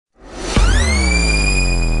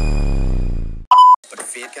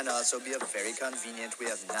can also be a very convenient way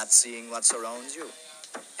of not seeing what surrounds you.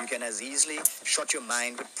 You can as easily shut your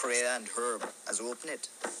mind with prayer and herb as open it.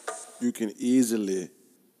 You can easily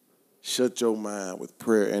shut your mind with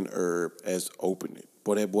prayer and herb as open it.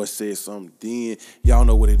 Boy, that boy said something then. Y'all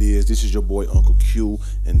know what it is. This is your boy Uncle Q,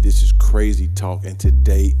 and this is Crazy Talk, and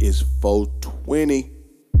today is 420.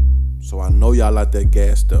 So I know y'all out there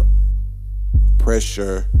gassed up.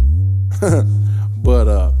 Pressure.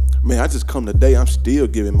 But, man, I just come today. I'm still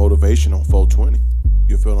giving motivation on 420.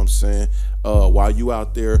 You feel what I'm saying? While you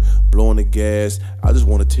out there blowing the gas, I just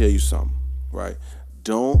want to tell you something, right?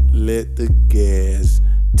 Don't let the gas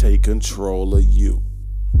take control of you,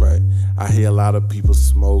 right? I hear a lot of people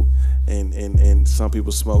smoke, and some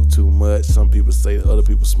people smoke too much. Some people say that other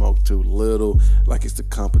people smoke too little, like it's the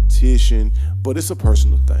competition, but it's a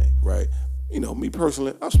personal thing, right? You know, me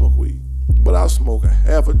personally, I smoke weed, but I'll smoke a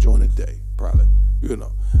half a joint a day, probably. You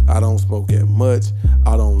know, I don't smoke that much.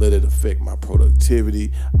 I don't let it affect my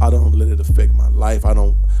productivity. I don't let it affect my life. I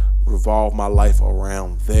don't revolve my life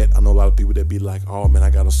around that. I know a lot of people that be like, oh man,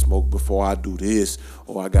 I gotta smoke before I do this,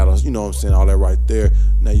 or I gotta, you know what I'm saying, all that right there.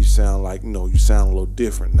 Now you sound like, you sound a little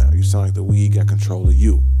different now. You sound like the weed got control of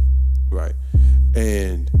you, right?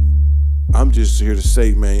 And I'm just here to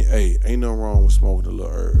say, man, hey, ain't nothing wrong with smoking a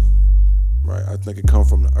little herb, right? I think it comes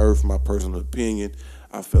from the earth, my personal opinion.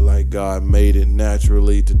 I feel like God made it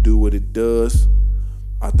naturally to do what it does.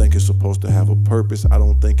 I think it's supposed to have a purpose. I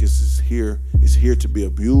don't think it's here to be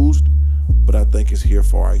abused, but I think it's here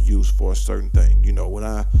for our use for a certain thing. You know, when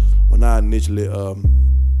I initially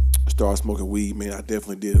started smoking weed, man, I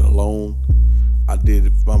definitely did it alone. I did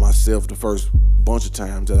it by myself the first bunch of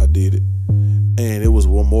times that I did it, and it was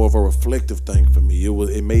more of a reflective thing for me.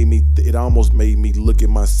 It almost made me look at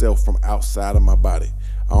myself from outside of my body.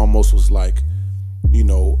 I almost was like,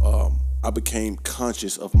 I became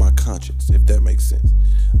conscious of my conscience, if that makes sense.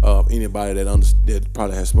 Anybody that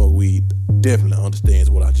probably has smoked weed definitely understands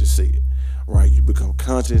what I just said, right? You become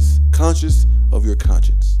conscious of your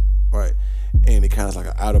conscience, right? And it kind of like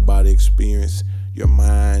an out-of-body experience. Your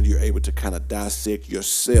mind, you're able to kind of dissect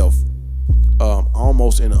yourself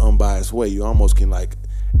almost in an unbiased way. You almost can like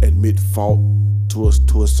admit fault to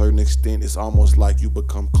a certain extent. It's almost like you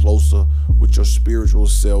become closer with your spiritual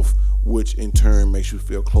self, which in turn makes you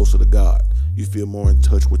feel closer to God. You feel more in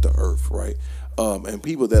touch with the earth, right? And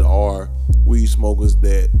people that are weed smokers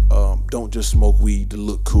that don't just smoke weed to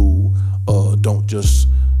look cool, don't just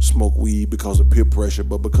smoke weed because of peer pressure,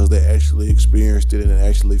 but because they actually experienced it and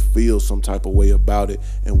actually feel some type of way about it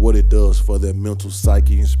and what it does for their mental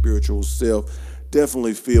psyche and spiritual self,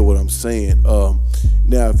 definitely feel what I'm saying.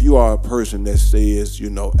 Now, if you are a person that says,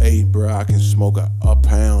 hey, bro, I can smoke a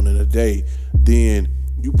pound in a day, then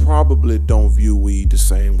you probably don't view weed the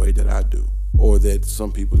same way that I do, or that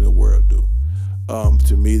some people in the world do.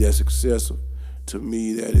 To me, that's excessive. To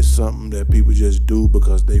me, that is something that people just do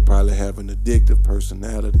because they probably have an addictive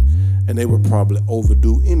personality, and they would probably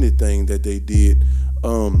overdo anything that they did.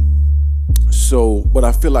 But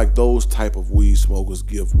I feel like those type of weed smokers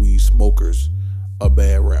give weed smokers a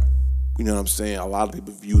bad rap. You know what I'm saying? A lot of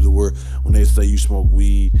people view the word, when they say you smoke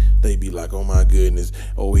weed, they be like, oh my goodness,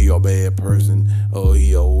 oh, he a bad person, oh,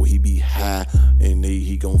 he be high, and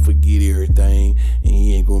he gonna forget everything, and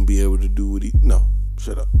he ain't gonna be able to do what no,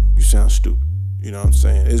 shut up. You sound stupid. You know what I'm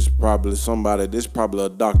saying? There's probably a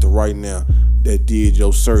doctor right now that did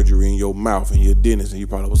your surgery in your mouth and your dentist, and he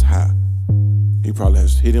probably was high. He probably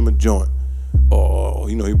has hit him a joint, or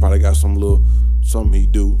he probably got something he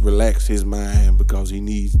do, relax his mind because he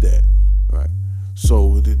needs that, right?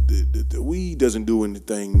 So the weed doesn't do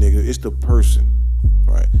anything, nigga. It's the person,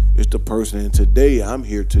 right? It's the person. And today I'm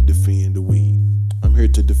here to defend the weed. I'm here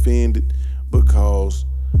to defend it because,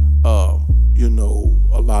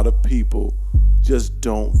 a lot of people just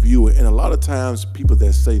don't view it. And a lot of times people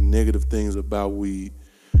that say negative things about weed,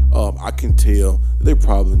 I can tell they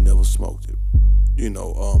probably never smoked it,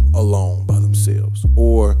 alone by themselves,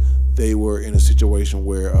 or they were in a situation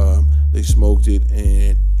where they smoked it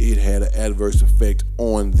and it had an adverse effect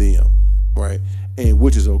on them, right? And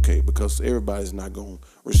which is okay, because everybody's not going to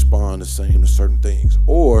respond the same to certain things.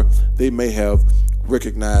 Or they may have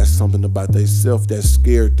recognized something about themselves that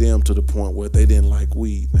scared them to the point where they didn't like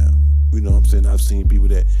weed now. You know what I'm saying? I've seen people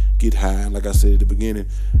that get high, and like I said at the beginning,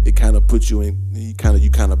 it kind of puts you in, you kind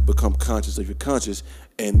of become conscious of your conscious,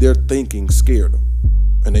 and their thinking scared them.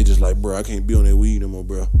 And they just like, bro, I can't be on that weed no more,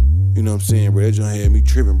 bro. You know what I'm saying, bro? That just had me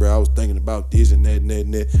tripping, bro. I was thinking about this and that and that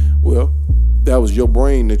and that. Well, that was your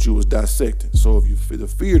brain that you was dissecting. So if the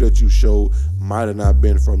fear that you showed might have not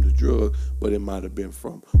been from the drug, but it might have been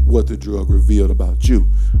from what the drug revealed about you.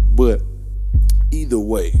 But either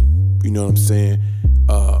way, you know what I'm saying?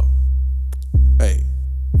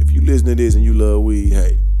 listen to this and you love weed,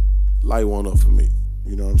 hey, light one up for me.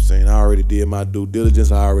 You know what I'm saying? I already did my due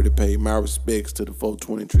diligence. I already paid my respects to the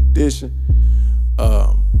 420 tradition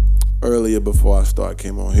earlier before I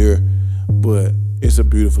came on here. But it's a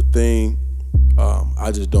beautiful thing.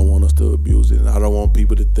 I just don't want us to abuse it. And I don't want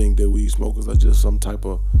people to think that weed smokers are just some type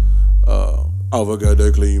of, I forgot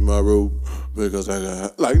to clean my room because I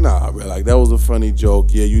got, like, nah, bro. Like, that was a funny joke.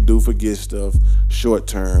 Yeah, you do forget stuff short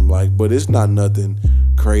term, like, but it's not nothing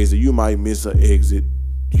crazy. You might miss an exit.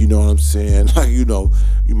 You know what I'm saying? Like, you know,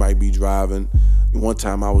 you might be driving. One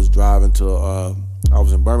time I was driving to, I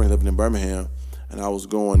was in Birmingham, living in Birmingham, and I was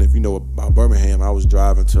going, if you know about Birmingham, I was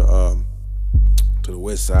driving to the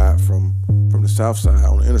west side from the south side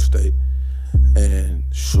on the interstate. And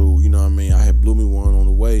shoot, you know what I mean? I had blew me one on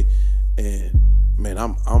the way, and man,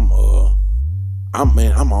 I'm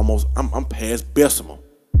past Bessemer,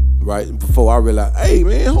 right? Before I realized, hey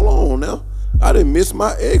man, hold on now, I didn't miss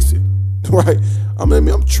my exit. Right, I'm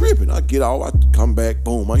tripping. I get out, I come back,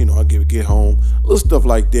 boom. I get home. Little stuff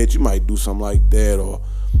like that. You might do something like that, or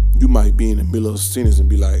you might be in the middle of a sentence and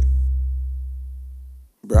be like,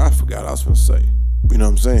 "Bro, I forgot what I was gonna say." You know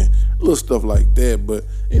what I'm saying? Little stuff like that. But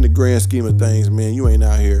in the grand scheme of things, man, you ain't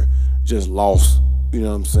out here just lost. You know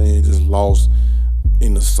what I'm saying? Just lost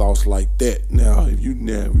in the sauce like that. Now, if you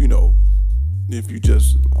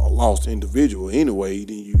just a lost individual anyway,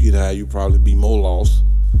 then you get out, you probably be more lost.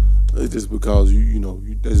 It's just because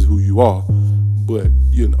that's who you are. But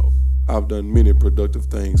I've done many productive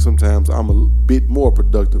things. Sometimes I'm a bit more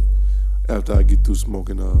productive after I get through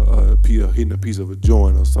smoking hitting a piece of a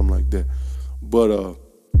joint or something like that. But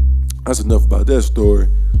that's enough about that story.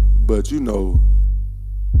 But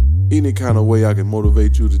any kind of way I can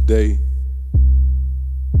motivate you today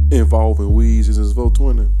involving weeds since it's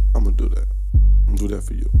 420, I'm gonna do that. I'm gonna do that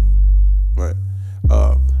for you, right?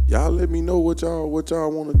 Y'all let me know what y'all want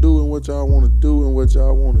to do and what y'all want to do and what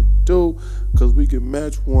y'all want to do, cause we can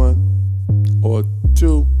match one or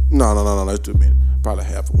two. No, that's too many. Probably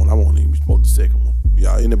half of one. I won't even smoke the second one.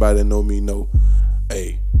 Y'all, anybody that know me know,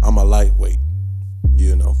 hey, I'm a lightweight.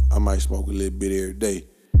 I might smoke a little bit every day,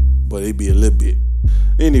 but it be a little bit.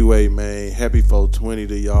 Anyway, man, happy 420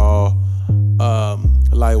 to y'all.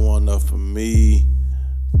 Light one up for me.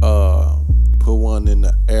 Put one in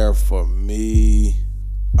the air for me.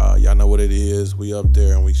 Y'all know what it is. We up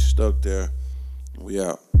there and we stuck there. We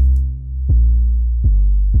out.